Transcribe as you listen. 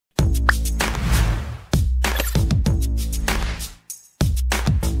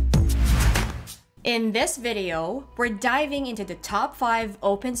In this video, we're diving into the top 5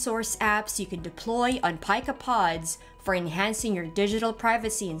 open source apps you can deploy on PikaPods for enhancing your digital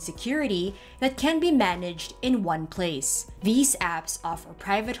privacy and security that can be managed in one place. These apps offer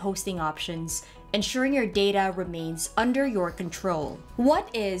private hosting options, ensuring your data remains under your control. What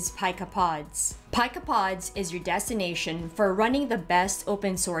is PikaPods? PikaPods is your destination for running the best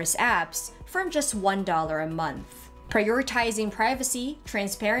open source apps from just $1 a month. Prioritizing privacy,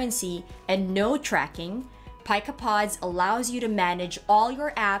 transparency, and node tracking, PikaPods allows you to manage all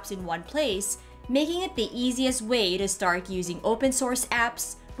your apps in one place, making it the easiest way to start using open source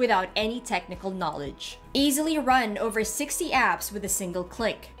apps without any technical knowledge. Easily run over 60 apps with a single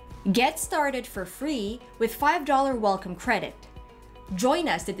click. Get started for free with $5 welcome credit. Join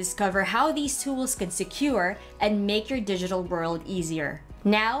us to discover how these tools can secure and make your digital world easier.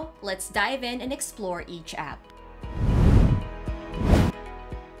 Now, let's dive in and explore each app.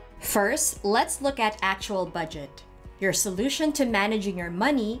 First, let's look at Actual Budget, your solution to managing your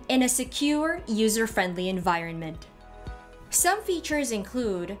money in a secure, user-friendly environment. Some features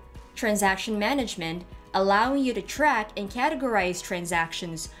include transaction management, allowing you to track and categorize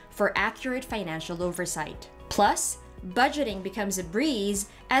transactions for accurate financial oversight. Plus, budgeting becomes a breeze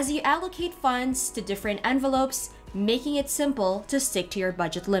as you allocate funds to different envelopes, making it simple to stick to your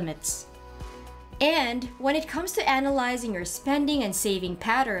budget limits. And when it comes to analyzing your spending and saving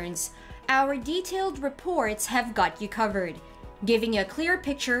patterns, our detailed reports have got you covered, giving you a clear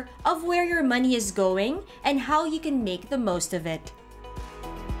picture of where your money is going and how you can make the most of it.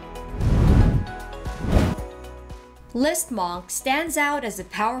 Listmonk stands out as a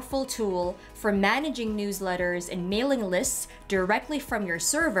powerful tool for managing newsletters and mailing lists directly from your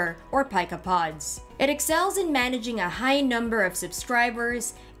server or PikaPods. It excels in managing a high number of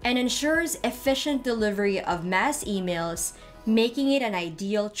subscribers and ensures efficient delivery of mass emails, making it an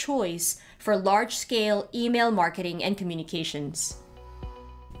ideal choice for large-scale email marketing and communications.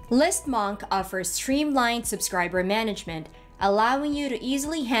 Listmonk offers streamlined subscriber management, allowing you to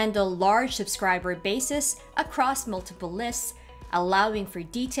easily handle large subscriber bases across multiple lists, allowing for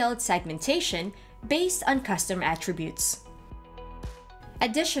detailed segmentation based on custom attributes.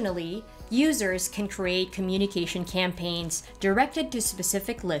 Additionally, users can create communication campaigns directed to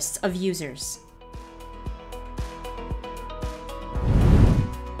specific lists of users.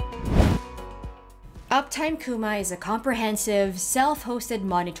 Uptime Kuma is a comprehensive, self-hosted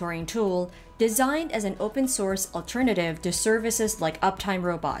monitoring tool designed as an open-source alternative to services like Uptime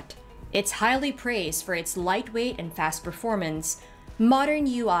Robot. It's highly praised for its lightweight and fast performance, modern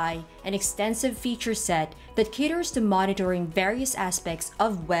UI, and extensive feature set that caters to monitoring various aspects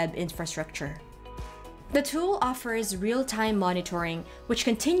of web infrastructure. The tool offers real-time monitoring, which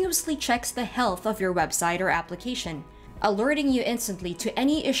continuously checks the health of your website or application, alerting you instantly to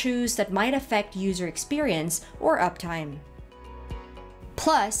any issues that might affect user experience or uptime.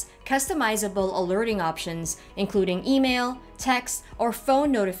 Plus, customizable alerting options, including email, text, or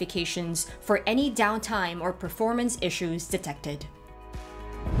phone notifications for any downtime or performance issues detected.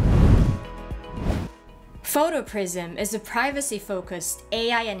 PhotoPrism is a privacy-focused,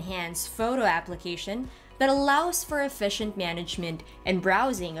 AI-enhanced photo application that allows for efficient management and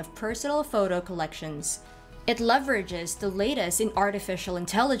browsing of personal photo collections. It leverages the latest in artificial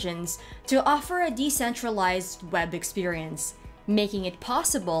intelligence to offer a decentralized web experience, making it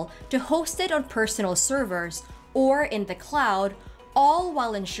possible to host it on personal servers or in the cloud, all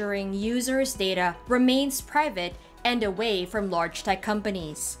while ensuring users' data remains private and away from large tech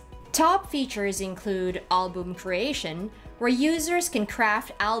companies. Top features include album creation, where users can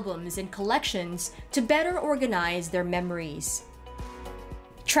craft albums and collections to better organize their memories.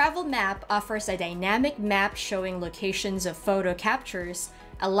 Travel Map offers a dynamic map showing locations of photo captures,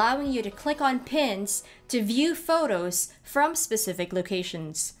 allowing you to click on pins to view photos from specific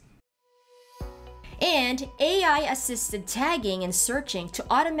locations. And AI-assisted tagging and searching to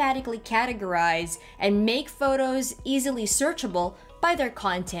automatically categorize and make photos easily searchable by their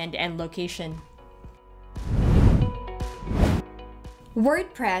content and location.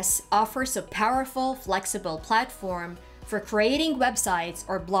 Wordpress offers a powerful, flexible platform for creating websites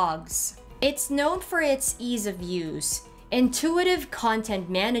or blogs. It's known for its ease of use, intuitive content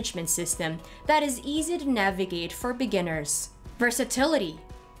management system that is easy to navigate for beginners. Versatility.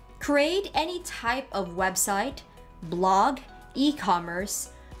 Create any type of website, blog, e-commerce,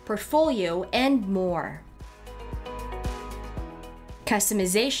 portfolio, and more.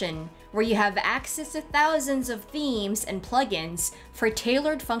 Customization, where you have access to thousands of themes and plugins for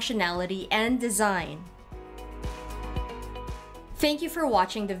tailored functionality and design. Thank you for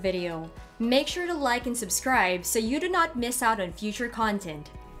watching the video. Make sure to like and subscribe so you do not miss out on future content.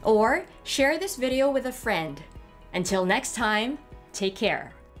 or share this video with a friend. Until next time, take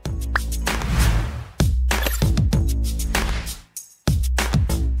care.